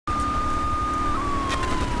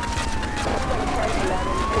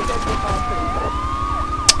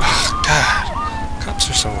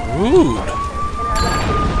Rude.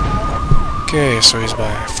 Okay, so he's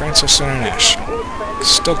by Francis International.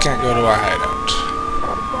 Still can't go to our hideout.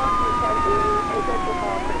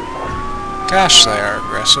 Gosh, they are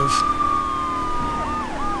aggressive.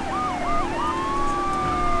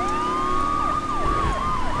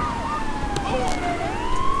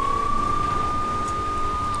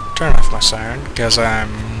 Turn off my siren, because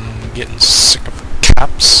I'm getting sick of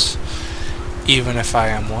cops, even if I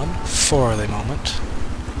am one, for the moment.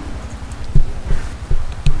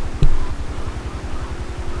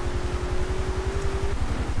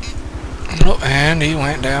 Oh, and he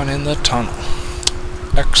went down in the tunnel.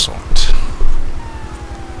 Excellent.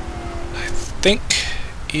 I think,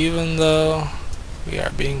 even though we are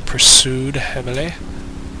being pursued heavily...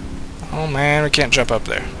 Oh man, we can't jump up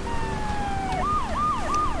there.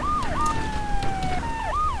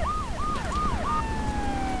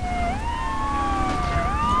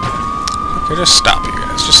 Okay, just stop, you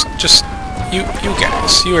guys. Just you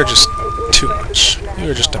guys. You are just too much. You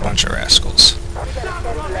are just a bunch of rascals.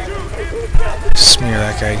 Smear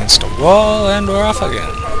that guy against a wall, and we're off again.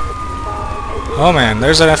 Oh man,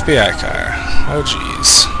 there's an FBI car. Oh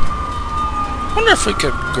jeez. Wonder if we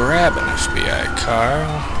could grab an FBI car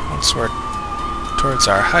once we're towards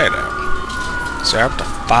our hideout. So we're up to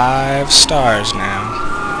 5 stars now.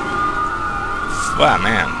 Wow,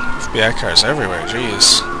 man. FBI cars everywhere,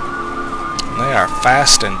 jeez. They are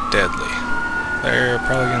fast and deadly. They're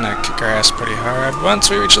probably gonna kick our ass pretty hard once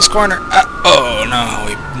we reach this corner. Oh no,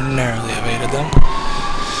 we narrowly evaded them.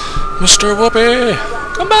 Mr. Whoopi!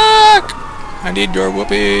 Come back! I need your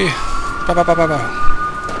Whoopi!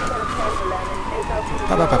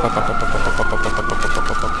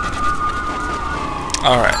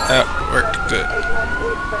 Alright, that worked good.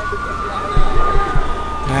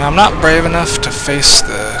 Now, I'm not brave enough to face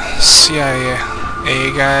the CIA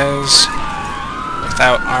guys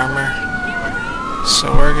without armor.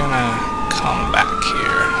 So we're gonna come back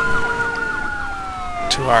here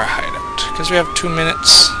to our hideout, because we have 2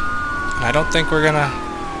 minutes, and I don't think we're gonna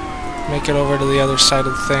make it over to the other side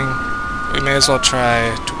of the thing. We may as well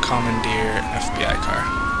try to commandeer an FBI car.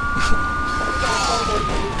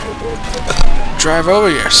 Drive over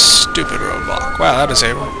your stupid roadblock. Wow, that is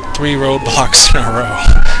 3 roadblocks in a row.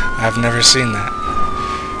 I've never seen that.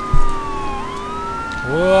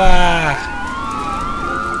 Wow.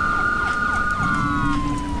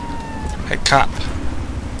 Hey, cop.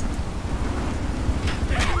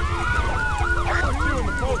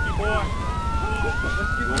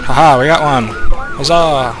 Haha, we got one.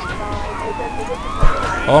 Huzzah!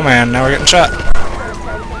 Oh man, now we're getting shot.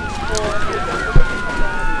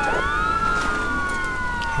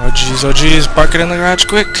 Oh geez, park it in the garage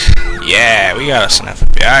quick. Yeah, we got us an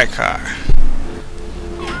FBI car.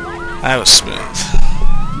 That was smooth.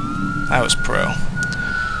 That was pro.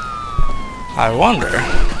 I wonder,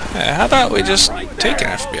 how about we just take an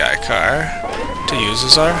FBI car to use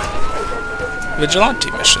as our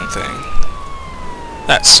vigilante mission thing?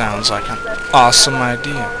 That sounds like an awesome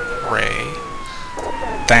idea, Ray.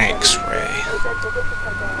 Thanks, Ray.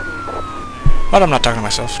 But I'm not talking to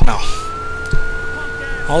myself, no.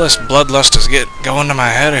 All this bloodlust is going to my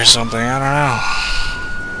head or something, I don't know.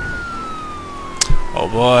 Oh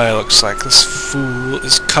boy, looks like this fool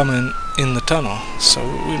is coming in the tunnel, so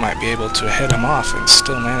we might be able to head him off and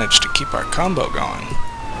still manage to keep our combo going.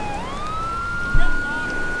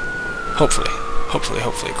 Hopefully.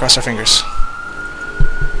 Hopefully. Cross our fingers.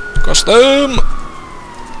 Cross them!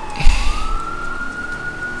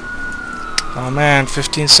 Oh man,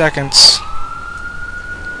 15 seconds.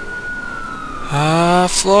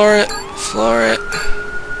 Floor it.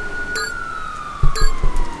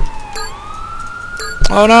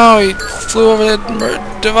 Oh no, he flew over the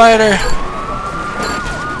divider.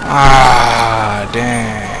 Ah,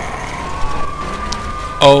 dang.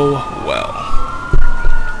 Oh well.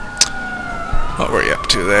 What were you up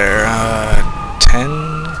to there?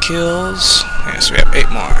 10 kills? Yes, we have 8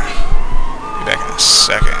 more. Be back in a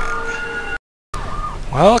second.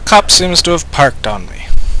 Well, a cop seems to have parked on me.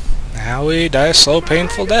 Now we die a slow,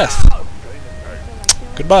 painful death.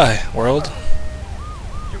 Goodbye, world.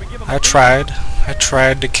 I tried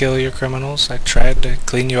to kill your criminals. I tried to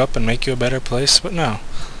clean you up and make you a better place, but no.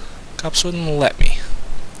 Cops wouldn't let me.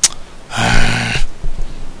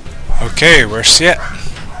 Okay, worse yet.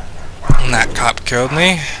 And that cop killed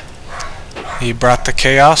me. He brought the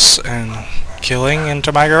chaos and killing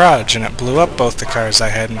into my garage, and it blew up both the cars I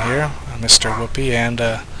had in here, a Mr. Whoopi and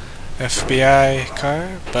a FBI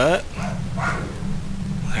car, but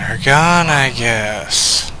they're gone, I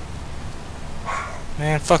guess.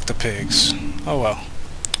 Man, fuck the pigs. Oh well.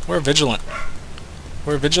 We're vigilant.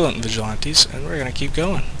 We're vigilant vigilantes, and we're gonna keep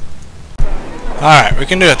going. Alright, we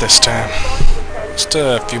can do it this time. Just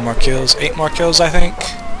a few more kills. 8 more kills, I think.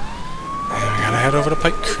 And we gotta head over to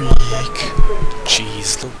Pike Creek.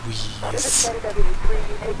 Jeez Louise.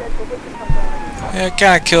 Yeah, it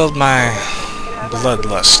kinda killed my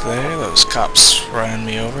bloodlust there. Those cops running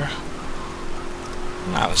me over.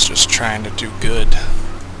 And I was just trying to do good.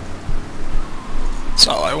 That's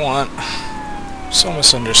all I want. So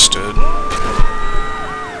misunderstood.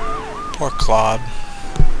 Poor Claude.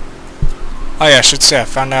 Oh yeah, I should say I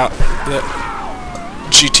found out that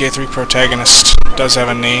GTA 3 protagonist does have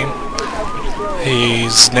a name.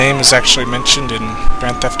 His name is actually mentioned in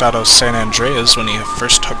Grand Theft Auto San Andreas when he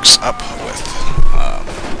first hooks up with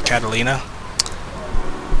Catalina.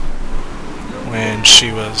 When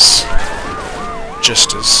she was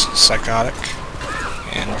just as psychotic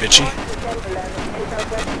and bitchy.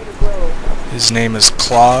 His name is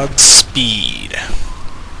Claude Speed.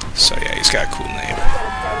 So yeah, he's got a cool name.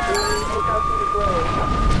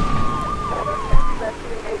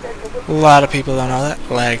 A lot of people don't know that,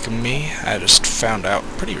 like me. I just found out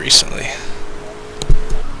pretty recently.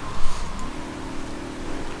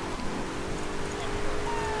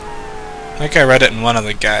 I think I read it in one of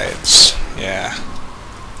the guides. Yeah.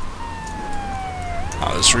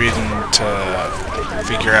 I was reading to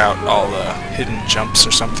figure out all the hidden jumps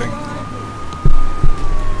or something.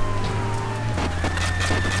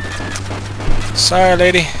 Sorry,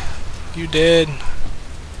 lady. You did.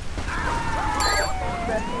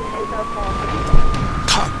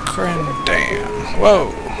 Cochran Dam.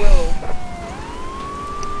 Whoa.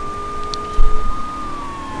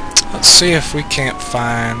 Let's see if we can't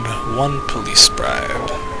find one police bribe,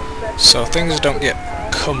 so things don't get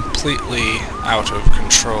completely out of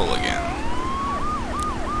control again.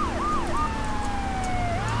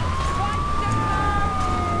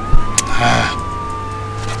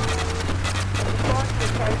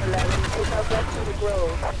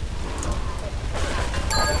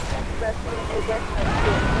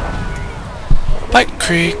 Pike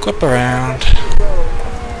Creek, whip around.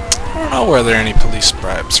 I don't know where there are any police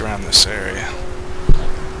bribes around this area.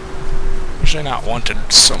 Usually not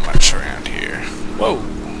wanted so much around here. Whoa,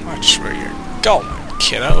 watch where you're going,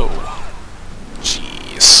 kiddo.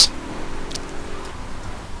 Jeez.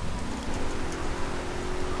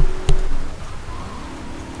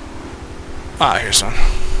 Ah, here's one.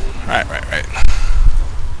 Right.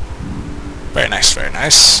 Very nice, very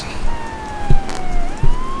nice.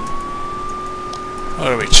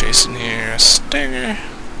 What are we chasing here? A stinger?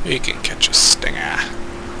 We can catch a stinger.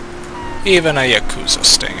 Even a Yakuza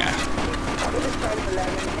stinger.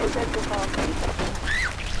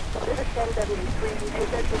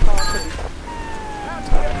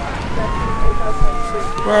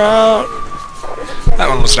 We're out. That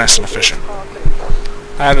one was nice and efficient.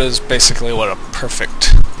 That is basically what a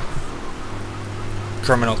perfect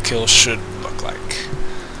criminal kill should look like.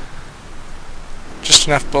 Just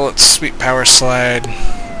enough bullets, sweet power slide,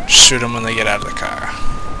 shoot them when they get out of the car.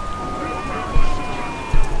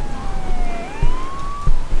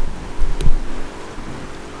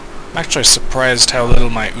 I'm actually surprised how little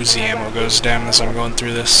my Uzi ammo goes down as I'm going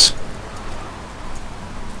through this.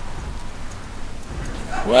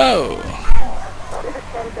 Whoa!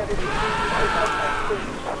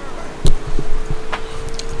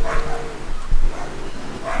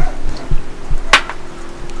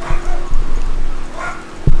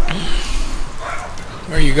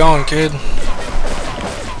 Where are you going, kid?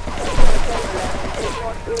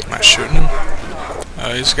 Am I shooting him?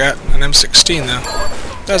 Oh, he's got an M16 though.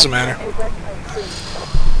 Doesn't matter.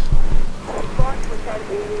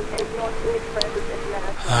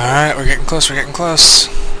 Alright, we're getting close,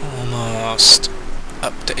 Almost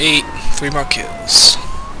up to 8. 3 more kills.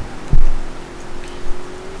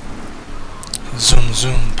 Zoom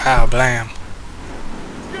zoom, pow blam.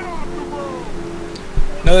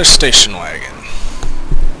 Another station wagon.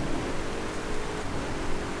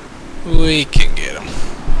 We can get him.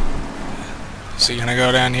 Is he gonna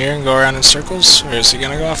go down here and go around in circles, or is he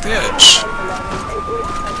gonna go off the edge?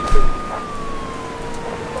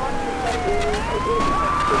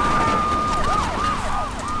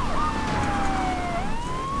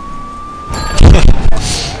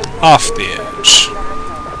 Off the edge.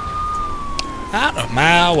 Out of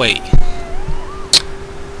my way.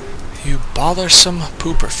 You bothersome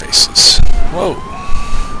pooper faces. Whoa.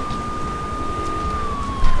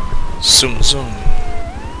 Zoom zoom.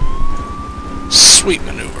 Sweet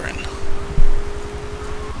maneuvering.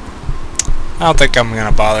 I don't think I'm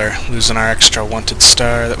gonna bother losing our extra wanted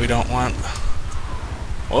star that we don't want.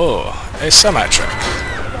 Whoa, a semi-truck.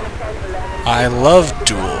 I love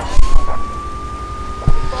duel.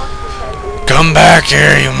 Come back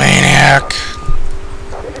here, you maniac!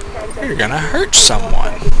 You're gonna hurt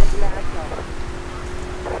someone.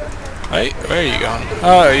 Wait, where are you going?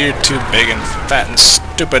 Oh, you're too big and fat and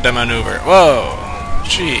stupid to maneuver. Whoa!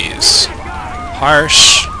 Jeez.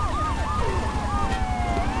 Harsh.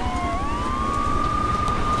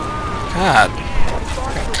 God.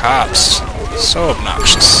 Fucking cops. So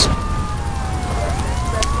obnoxious.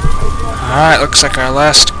 Alright, looks like our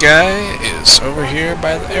last guy is over here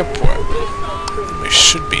by the airport. We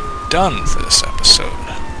should be done for this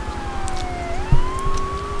episode.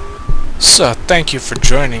 So, thank you for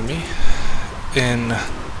joining me in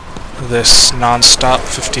this non-stop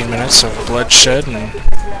 15 minutes of bloodshed and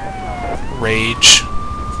rage.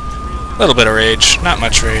 A little bit of rage, not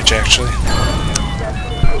much rage actually.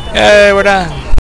 Yay, we're done!